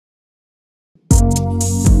Hey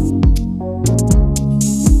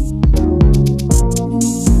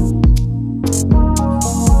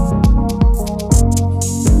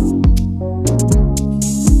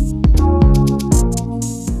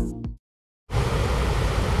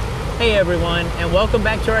everyone, and welcome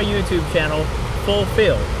back to our YouTube channel,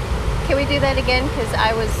 Fulfill. Can we do that again? Because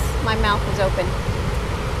my mouth was open.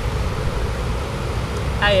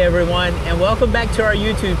 Hi everyone, and welcome back to our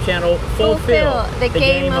YouTube channel, Fulfill, the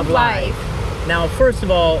game of life. Now, first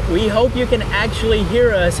of all, we hope you can actually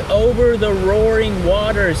hear us over the roaring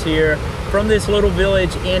waters here from this little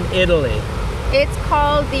village in Italy. It's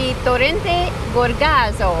called the Torrente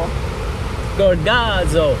Gorgazo.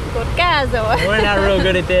 Gorgazo. We're not real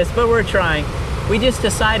good at this, but we're trying. We just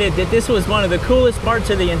decided that this was one of the coolest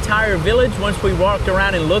parts of the entire village once we walked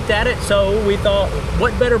around and looked at it. So we thought,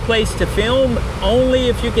 what better place to film only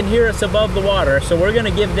if you can hear us above the water. So we're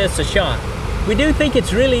gonna give this a shot. We do think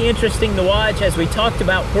it's really interesting to watch as we talked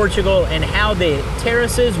about Portugal and how the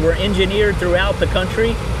terraces were engineered throughout the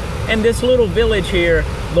country. And this little village here,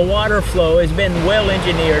 the water flow has been well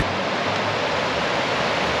engineered.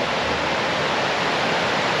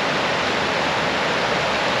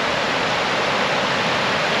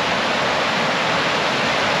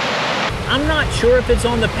 I'm not sure if it's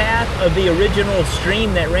on the path of the original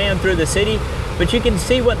stream that ran through the city, but you can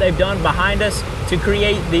see what they've done behind us to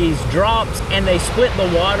create these drops, and they split the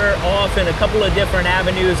water off in a couple of different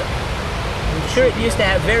avenues. I'm sure it used to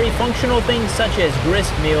have very functional things such as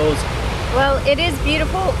grist mills. Well, it is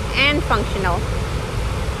beautiful and functional.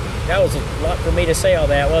 That was a lot for me to say all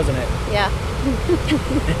that, wasn't it? Yeah.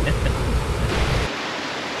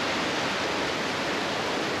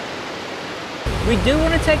 We do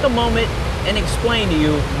want to take a moment and explain to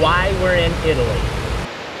you why we're in Italy.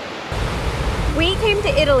 We came to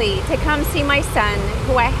Italy to come see my son,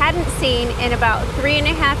 who I hadn't seen in about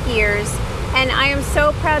 3.5 years, and I am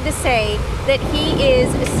so proud to say that he is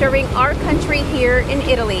serving our country here in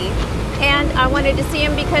Italy. And I wanted to see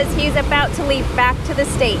him because he's about to leave back to the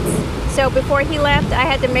States. So before he left, I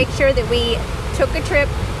had to make sure that we took a trip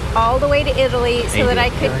all the way to Italy so that I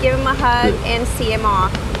could give him a hug and see him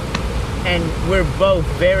off. And we're both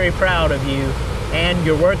very proud of you and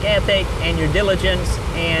your work ethic and your diligence,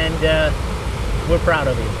 and we're proud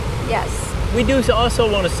of you. Yes. We do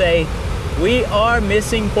also want to say we are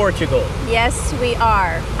missing Portugal. Yes, we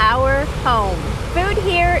are. Our home. Food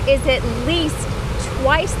here is at least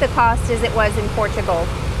twice the cost as it was in Portugal.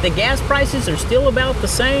 The gas prices are still about the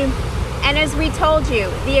same. And as we told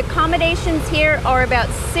you, the accommodations here are about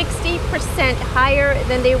 60% higher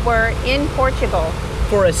than they were in Portugal.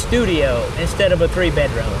 For a studio instead of a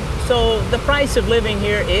 3-bedroom. So the price of living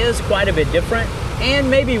here is quite a bit different, and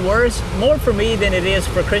maybe worse, more for me than it is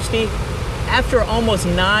for Christy. After almost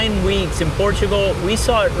 9 weeks in Portugal, we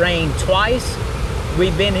saw it rain twice.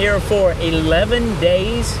 We've been here for 11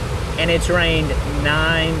 days, and it's rained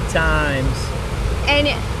 9 times. And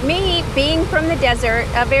me, being from the desert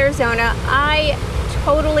of Arizona, I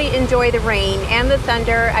totally enjoy the rain and the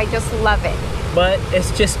thunder. I just love it. But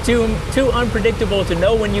it's just too unpredictable to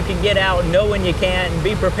know when you can get out, know when you can't, and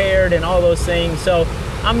be prepared and all those things. So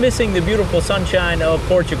I'm missing the beautiful sunshine of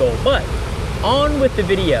Portugal. But on with the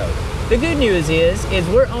video. The good news is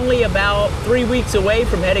we're only about 3 weeks away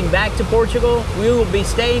from heading back to Portugal. We will be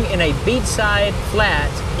staying in a beachside flat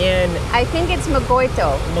in... I think it's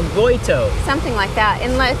Magoito. Magoito. Something like that,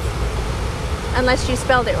 unless you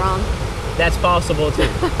spelled it wrong. That's possible too.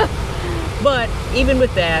 But even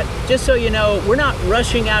with that, just so you know, we're not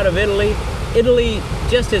rushing out of Italy. Italy,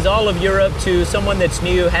 just as all of Europe to someone that's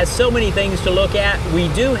new, has so many things to look at. We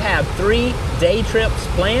do have 3 day trips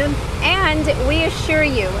planned. And we assure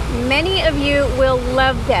you, many of you will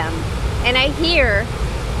love them. And I hear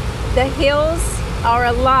the hills are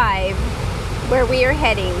alive where we are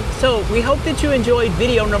heading. So we hope that you enjoyed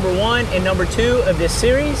video number 1 and number 2 of this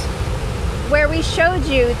series, where we showed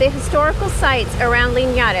you the historical sites around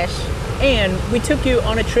Linhares. And we took you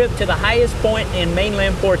on a trip to the highest point in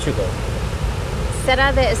mainland Portugal.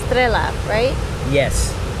 Serra da Estrela, right?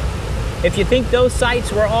 Yes. If you think those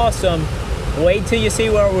sites were awesome, wait till you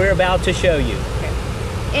see what we're about to show you.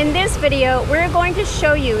 In this video, we're going to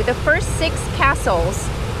show you the first 6 castles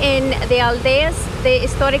in the Aldeias de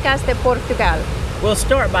Historicas de Portugal. We'll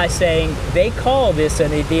start by saying they call this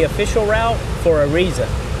the official route for a reason.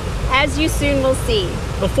 As you soon will see.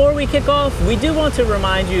 Before we kick off, we do want to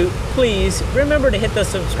remind you, please remember to hit the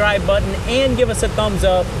subscribe button and give us a thumbs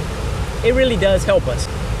up. It really does help us.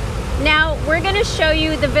 Now, we're going to show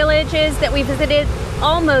you the villages that we visited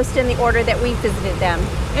almost in the order that we visited them.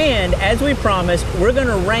 And as we promised, we're going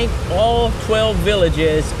to rank all 12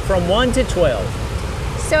 villages from 1 to 12.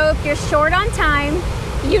 So if you're short on time,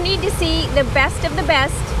 you need to see the best of the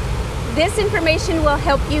best. This information will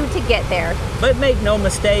help you to get there. But make no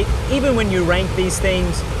mistake, even when you rank these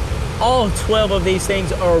things, all 12 of these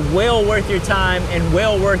things are well worth your time and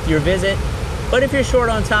well worth your visit. But if you're short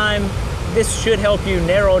on time, this should help you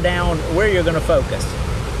narrow down where you're going to focus.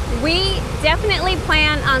 We definitely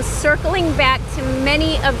plan on circling back to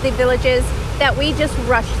many of the villages that we just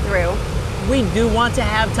rushed through. We do want to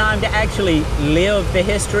have time to actually live the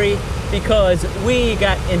history because we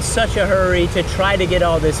got in such a hurry to try to get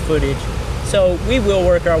all this footage. So we will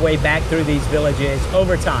work our way back through these villages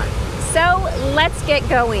over time. So let's get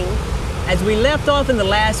going. As we left off in the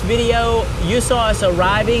last video, you saw us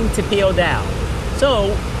arriving to Piodao.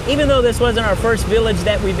 So even though this wasn't our first village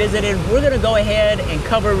that we visited, we're gonna go ahead and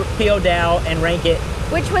cover Piodao and rank it.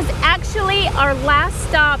 Which was actually our last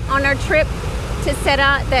stop on our trip to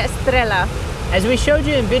Serra de Estrella. As we showed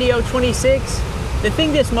you in video 26, the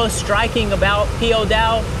thing that's most striking about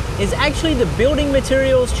Piodao is actually the building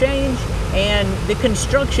materials change and the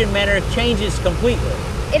construction manner changes completely.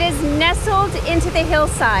 It is nestled into the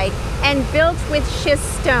hillside and built with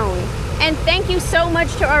schist stone. And thank you so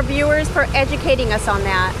much to our viewers for educating us on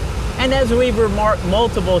that. And as we've remarked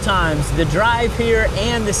multiple times, the drive here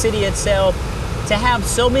and the city itself, to have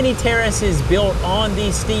so many terraces built on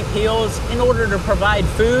these steep hills in order to provide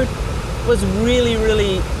food was really,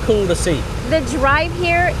 really cool to see. The drive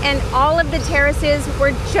here and all of the terraces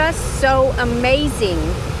were just so amazing.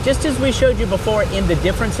 Just as we showed you before in the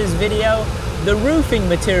differences video, the roofing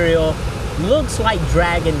material looks like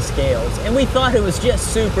dragon scales, and we thought it was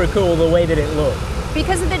just super cool the way that it looked.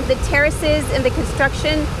 Because of the terraces and the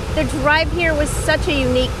construction, the drive here was such a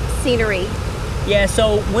unique scenery. Yeah,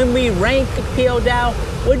 so when we rank Piodao,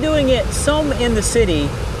 we're doing it some in the city,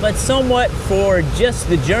 but somewhat for just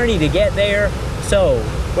the journey to get there. So,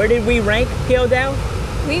 where did we rank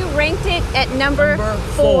Piodao? We ranked it at number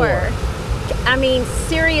 4. I mean,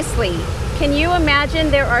 seriously, can you imagine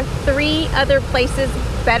there are 3 other places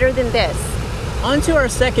better than this? On to our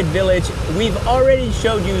second village. We've already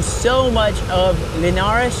showed you so much of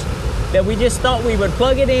Linares that we just thought we would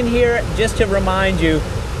plug it in here just to remind you.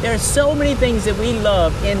 There are so many things that we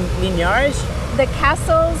love in Linares. The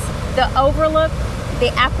castles, the overlook,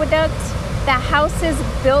 the aqueduct, the houses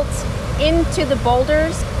built into the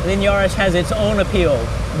boulders. Linares has its own appeal.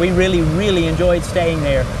 We really, really enjoyed staying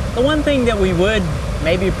there. The one thing that we would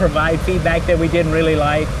maybe provide feedback that we didn't really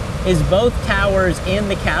like is both towers in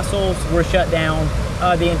the castles were shut down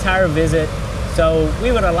the entire visit. So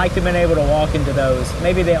we would have liked to have been able to walk into those.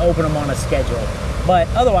 Maybe they open them on a schedule. But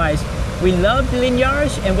otherwise, we loved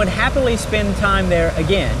Linares and would happily spend time there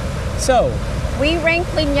again. So we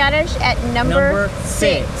ranked Linares at number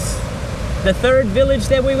 6. The third village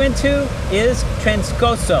that we went to is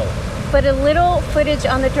Transcoso. But a little footage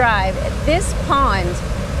on the drive. This pond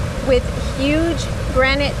with huge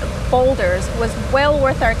granite boulders was well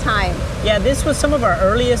worth our time. Yeah, this was some of our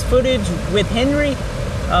earliest footage with Henry.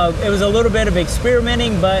 It was a little bit of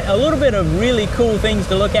experimenting, but a little bit of really cool things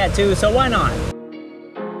to look at too, so why not?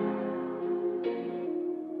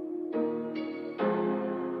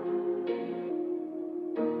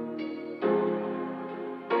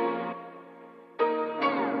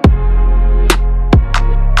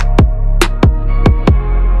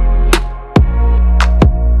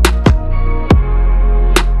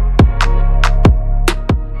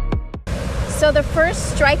 So the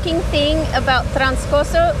first striking thing about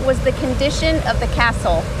Transcoso was the condition of the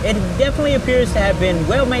castle. It definitely appears to have been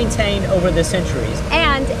well maintained over the centuries.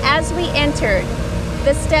 And as we entered,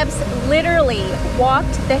 the steps literally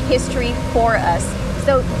walked the history for us.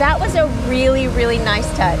 So that was a really, really nice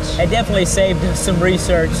touch. It definitely saved us some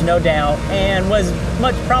research, no doubt, and was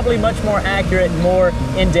probably much more accurate and more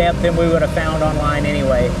in-depth than we would have found online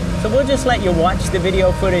anyway. So we'll just let you watch the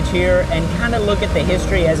video footage here and kind of look at the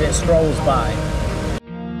history as it strolls by.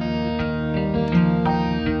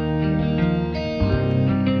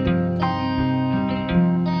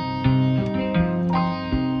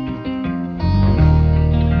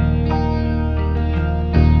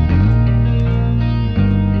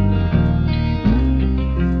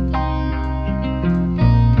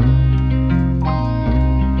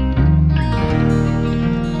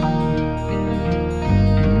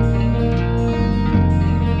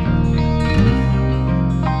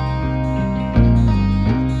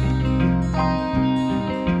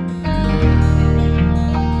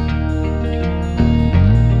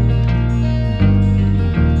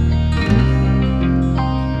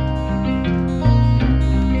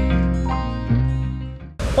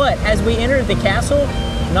 But as we entered the castle,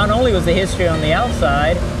 not only was the history on the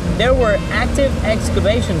outside, there were active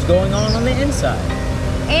excavations going on the inside.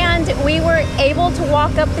 And we were able to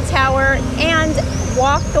walk up the tower and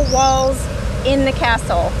walk the walls in the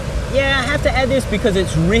castle. Yeah, I have to add this because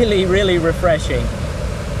it's really, really refreshing.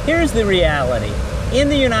 Here's the reality. In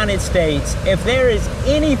the United States, if there is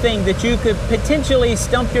anything that you could potentially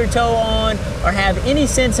stump your toe on or have any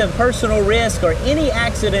sense of personal risk or any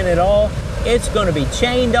accident at all, it's going to be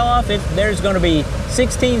chained off. There's going to be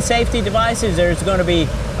 16 safety devices. There's going to be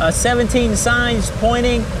 17 signs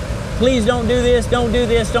pointing, please don't do this, don't do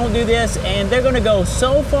this, don't do this. And they're going to go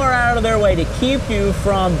so far out of their way to keep you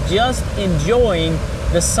from just enjoying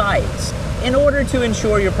the sights in order to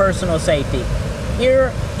ensure your personal safety.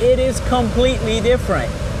 Here, it is completely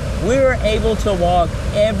different. We're able to walk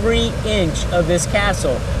every inch of this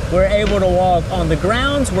castle. We're able to walk on the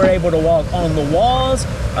grounds, we're able to walk on the walls,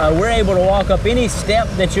 we're able to walk up any step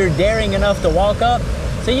that you're daring enough to walk up.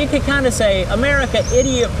 So you could kind of say America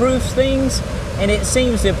idiot-proofs things, and it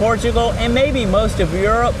seems that Portugal, and maybe most of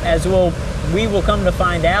Europe, as we will come to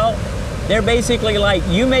find out, they're basically like,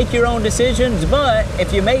 you make your own decisions, but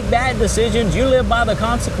if you make bad decisions, you live by the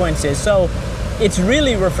consequences. So it's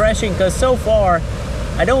really refreshing because so far,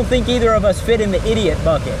 I don't think either of us fit in the idiot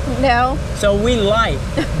bucket. No. So we like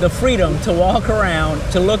the freedom to walk around,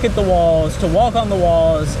 to look at the walls, to walk on the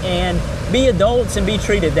walls, and be adults and be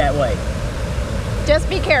treated that way. Just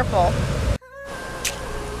be careful.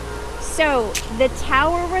 So the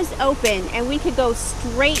tower was open and we could go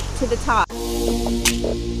straight to the top.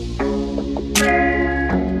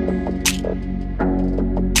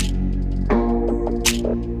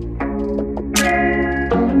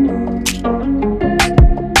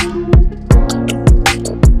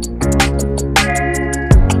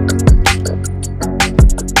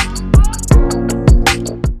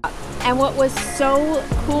 And what was so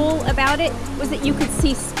cool about it was that you could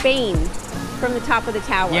see Spain from the top of the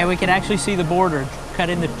tower. Yeah, we could actually see the border cut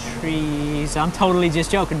in the trees. I'm totally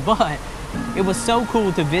just joking, but it was so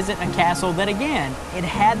cool to visit a castle that, again, it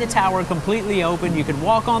had the tower completely open. You could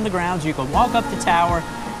walk on the grounds, you could walk up the tower,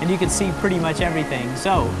 and you could see pretty much everything.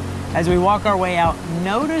 So, as we walk our way out,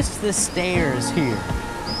 notice the stairs here.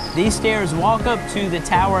 These stairs walk up to the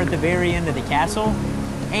tower at the very end of the castle,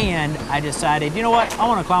 and I decided, you know what, I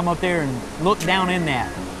want to climb up there and look down in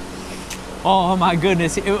that. Oh my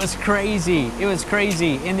goodness, it was crazy. It was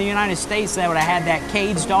crazy. In the United States, they would have had that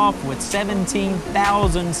caged off with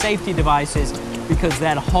 17,000 safety devices because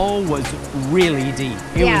that hole was really deep.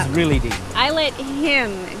 It was really deep. I let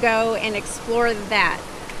him go and explore that.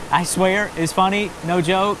 I swear, it's funny, no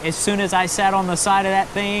joke. As soon as I sat on the side of that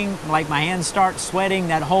thing, like my hands start sweating,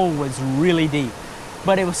 that hole was really deep.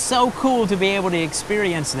 But it was so cool to be able to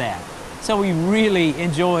experience that. So we really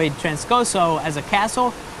enjoyed Transcoso as a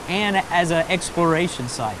castle and as an exploration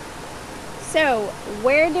site. So,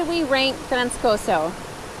 where do we rank Transcoso?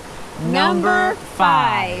 Number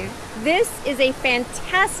 5. This is a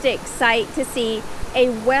fantastic site to see, a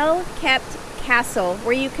well-kept castle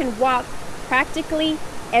where you can walk practically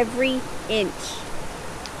every inch.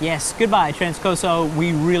 Yes, goodbye Transcoso.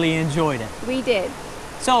 We really enjoyed it. We did.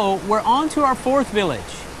 So, we're on to our 4th village.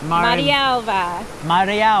 Marialva.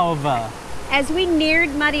 Marialva. As we neared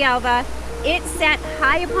Marialva, it sat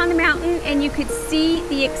high upon the mountain and you could see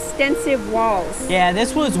the extensive walls. Yeah,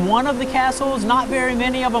 this was one of the castles. Not very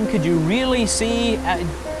many of them could you really see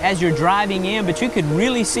as you're driving in, but you could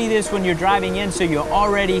really see this when you're driving in, so you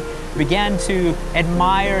already began to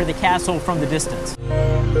admire the castle from the distance.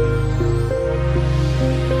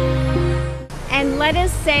 And let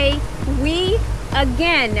us say, we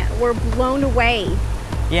again were blown away.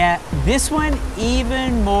 Yeah, this one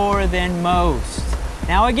even more than most.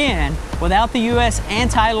 Now again, without the U.S.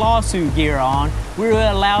 anti-lawsuit gear on, we were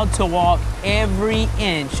allowed to walk every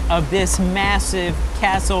inch of this massive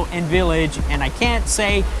castle and village, and I can't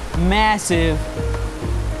say massive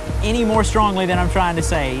any more strongly than I'm trying to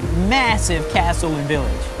say. Massive castle and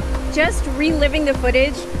village. Just reliving the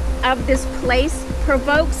footage of this place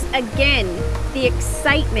provokes again the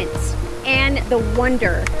excitement and the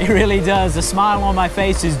wonder. It really does. The smile on my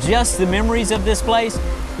face is just the memories of this place.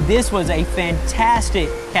 This was a fantastic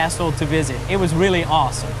castle to visit. It was really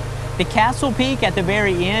awesome. The castle peak at the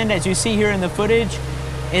very end, as you see here in the footage,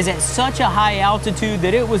 is at such a high altitude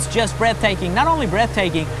that it was just breathtaking. Not only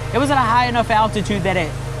breathtaking, it was at a high enough altitude that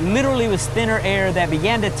it literally was thinner air that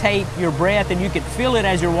began to tape your breath, and you could feel it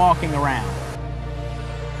as you're walking around.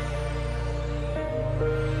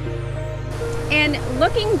 And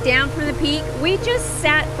looking down from the peak, we just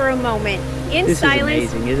sat for a moment in This silence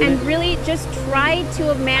is amazing, isn't and it? really just tried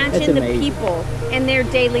to imagine the people and their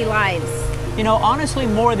daily lives. You know, honestly,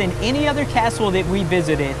 more than any other castle that we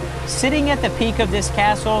visited, sitting at the peak of this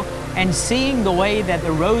castle And seeing the way that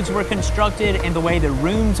the roads were constructed and the way the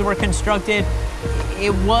rooms were constructed,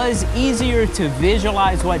 it was easier to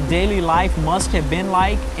visualize what daily life must have been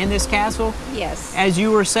like in this castle. Yes. As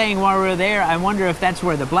you were saying while we were there, I wonder if that's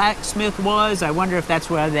where the blacksmith was. I wonder if that's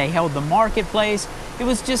where they held the marketplace. It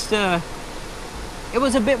was just it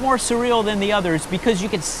was a bit more surreal than the others because you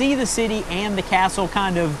could see the city and the castle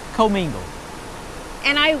kind of commingle.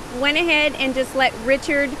 And I went ahead and just let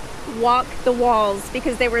Richard walk the walls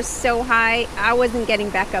because they were so high. I wasn't getting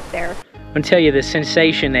back up there. I'm gonna tell you the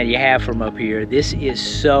sensation that you have from up here. This is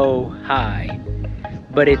so high,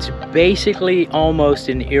 but it's basically almost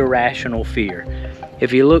an irrational fear.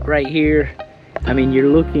 If you look right here, I mean, you're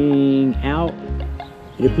looking out.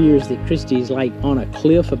 It appears that Christie's like on a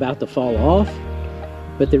cliff about to fall off,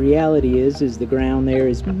 but the reality is the ground there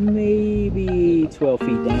is maybe 12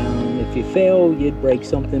 feet down. If you fell, you'd break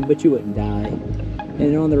something, but you wouldn't die.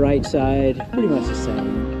 And on the right side, pretty much the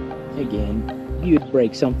same. Again, you'd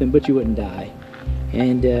break something, but you wouldn't die.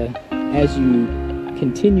 And as you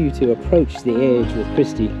continue to approach the edge with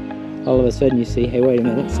Christy, all of a sudden you see, hey, wait a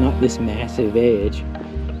minute, it's not this massive edge.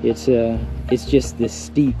 It's just this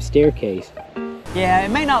steep staircase. Yeah, it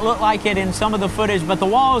may not look like it in some of the footage, but the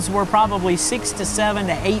walls were probably 6 to 7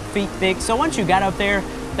 to 8 feet thick. So once you got up there,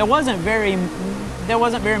 there wasn't very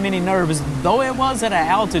many nerves, though it was at an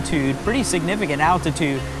altitude, pretty significant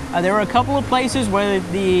altitude. There were a couple of places where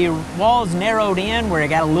the walls narrowed in, where it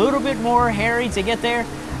got a little bit more hairy to get there,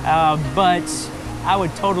 but I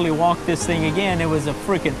would totally walk this thing again. It was a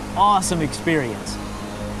freaking awesome experience.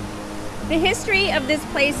 The history of this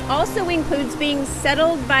place also includes being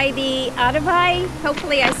settled by the Aldeias,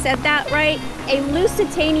 hopefully I said that right, a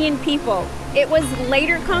Lusitanian people. It was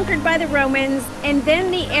later conquered by the Romans and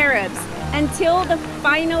then the Arabs until the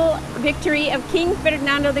final victory of King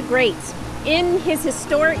Ferdinando the Great in his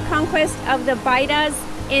historic conquest of the Aldeias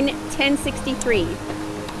in 1063.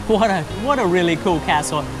 What a really cool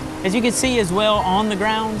castle. As you can see as well, on the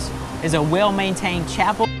grounds is a well-maintained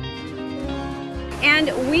chapel.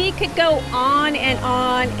 And we could go on and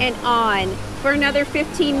on and on for another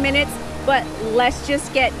 15 minutes, but let's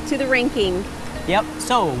just get to the ranking. Yep,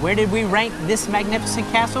 so where did we rank this magnificent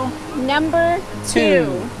castle? Number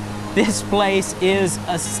 2. This place is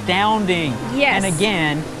astounding. Yes. And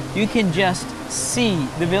again, you can just see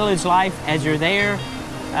the village life as you're there.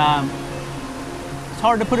 It's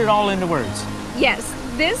hard to put it all into words. Yes,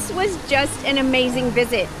 this was just an amazing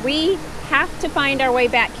visit. We have to find our way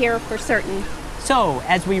back here for certain. So,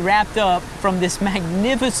 as we wrapped up from this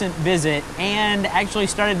magnificent visit and actually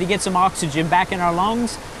started to get some oxygen back in our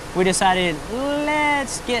lungs, we decided,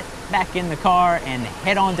 let's get back in the car and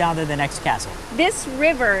head on down to the next castle. This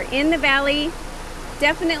river in the valley,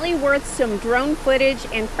 definitely worth some drone footage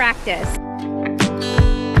and practice.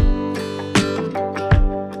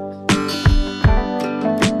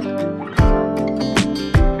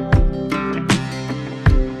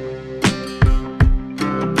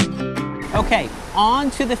 Okay, on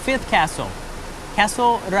to the 5th castle,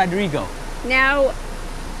 Castle Rodrigo. Now,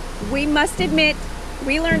 we must admit,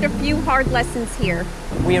 we learned a few hard lessons here.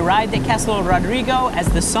 We arrived at Castle Rodrigo as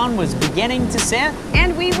the sun was beginning to set.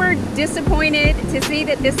 And we were disappointed to see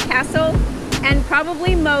that this castle, and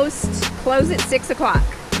probably most, close at 6 o'clock.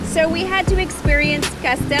 So we had to experience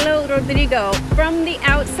Castelo Rodrigo from the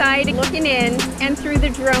outside looking in and through the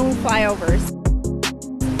drone flyovers.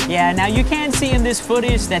 Yeah, now you can see in this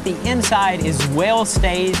footage that the inside is well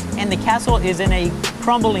staged and the castle is in a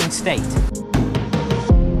crumbling state.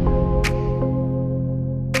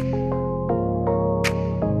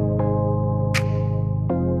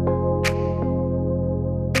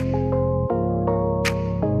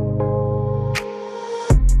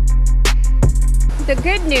 The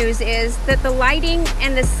good news is that the lighting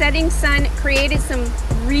and the setting sun created some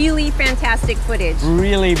really fantastic footage.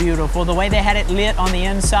 Really beautiful. The way they had it lit on the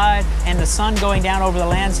inside and the sun going down over the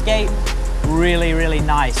landscape, really, really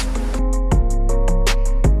nice.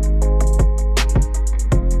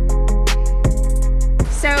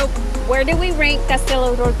 So, where do we rank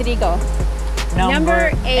Castelo Rodrigo?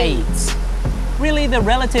 Number 8. Really, the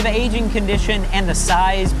relative aging condition and the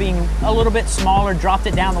size being a little bit smaller dropped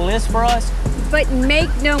it down the list for us. But make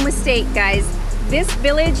no mistake, guys, this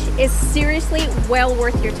village is seriously well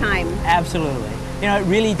worth your time. Absolutely. You know, it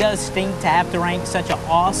really does stink to have to rank such an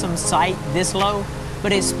awesome site this low,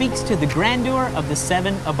 but it speaks to the grandeur of the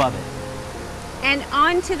 7 above it. And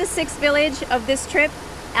on to the 6th village of this trip,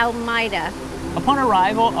 Almeida. Upon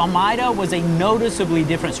arrival, Almeida was a noticeably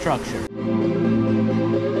different structure.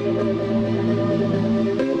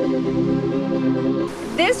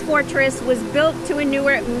 This fortress was built to a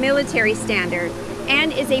newer military standard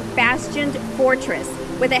and is a bastioned fortress.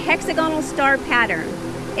 with a hexagonal star pattern.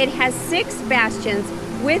 It has 6 bastions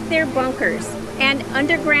with their bunkers and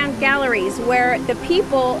underground galleries where the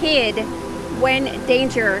people hid when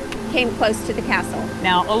danger came close to the castle.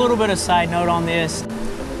 Now, a little bit of side note on this.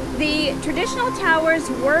 The traditional towers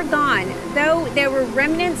were gone, though there were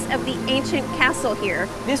remnants of the ancient castle here.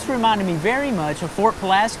 This reminded me very much of Fort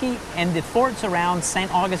Pulaski and the forts around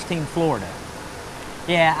St. Augustine, Florida.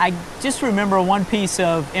 Yeah, I just remember one piece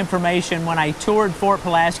of information when I toured Fort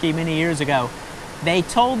Pulaski many years ago. They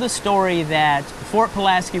told the story that Fort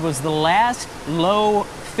Pulaski was the last low,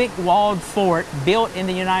 thick-walled fort built in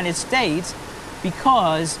the United States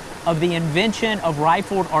because of the invention of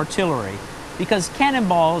rifled artillery. Because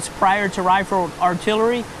cannonballs prior to rifled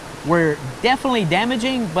artillery were definitely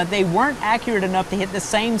damaging, but they weren't accurate enough to hit the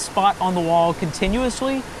same spot on the wall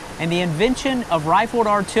continuously. And the invention of rifled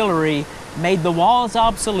artillery made the walls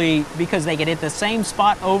obsolete because they could hit the same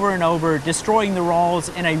spot over and over, destroying the walls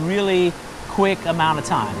in a really quick amount of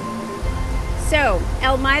time. So,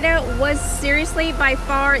 Almeida was seriously by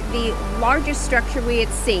far the largest structure we had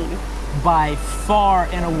seen. By far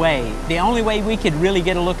and away. The only way we could really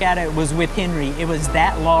get a look at it was with Henry. It was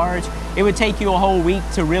that large. It would take you a whole week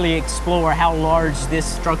to really explore how large this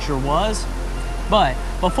structure was. But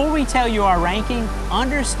before we tell you our ranking,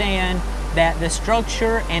 understand that the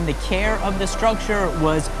structure and the care of the structure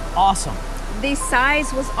was awesome. The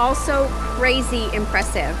size was also crazy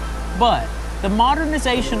impressive. But the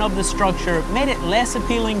modernization of the structure made it less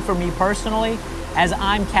appealing for me personally, as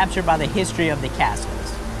I'm captured by the history of the castles.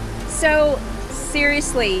 So,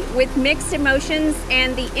 seriously, with mixed emotions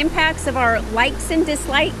and the impacts of our likes and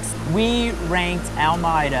dislikes, we ranked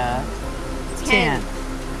Almeida 10.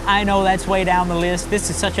 I know that's way down the list. This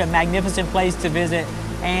is such a magnificent place to visit,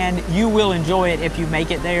 and you will enjoy it if you make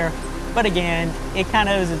it there. But again, it kind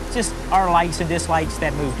of is just our likes and dislikes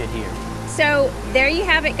that moved it here. So, there you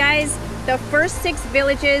have it, guys. The first 6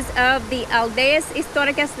 villages of the Aldeias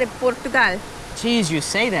Historicas de Portugal. Geez, you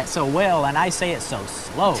say that so well, and I say it so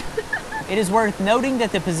slow. It is worth noting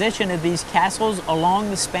that the position of these castles along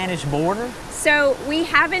the Spanish border. So we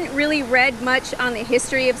haven't really read much on the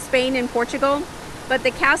history of Spain and Portugal, but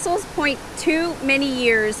the castles point to many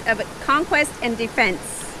years of conquest and defense.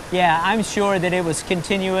 Yeah, I'm sure that it was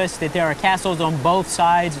continuous, that there are castles on both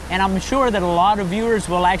sides, and I'm sure that a lot of viewers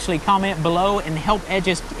will actually comment below and help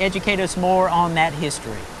educate us more on that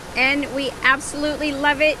history. And we absolutely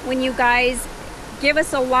love it when you guys give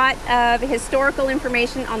us a lot of historical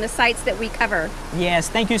information on the sites that we cover. Yes,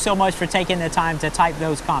 thank you so much for taking the time to type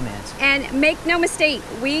those comments. And make no mistake,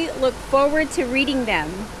 we look forward to reading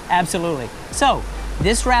them. Absolutely. So,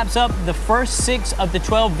 this wraps up the first 6 of the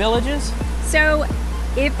 12 villages. So,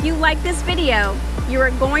 if you like this video, you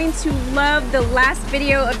are going to love the last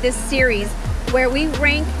video of this series where we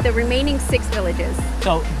rank the remaining 6 villages.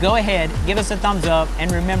 So go ahead, give us a thumbs up,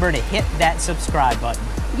 and remember to hit that subscribe button.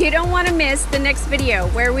 You don't want to miss the next video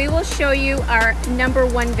where we will show you our number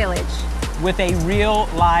 1 village. With a real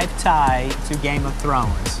live tie to Game of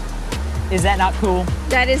Thrones. Is that not cool?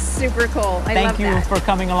 That is super cool. I love that. Thank you for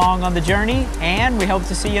coming along on the journey, and we hope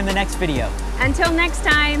to see you in the next video. Until next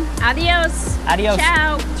time, adios. Adios.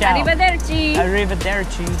 Ciao. Ciao. Arrivederci.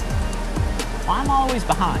 Arrivederci. Why am I always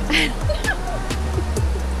behind?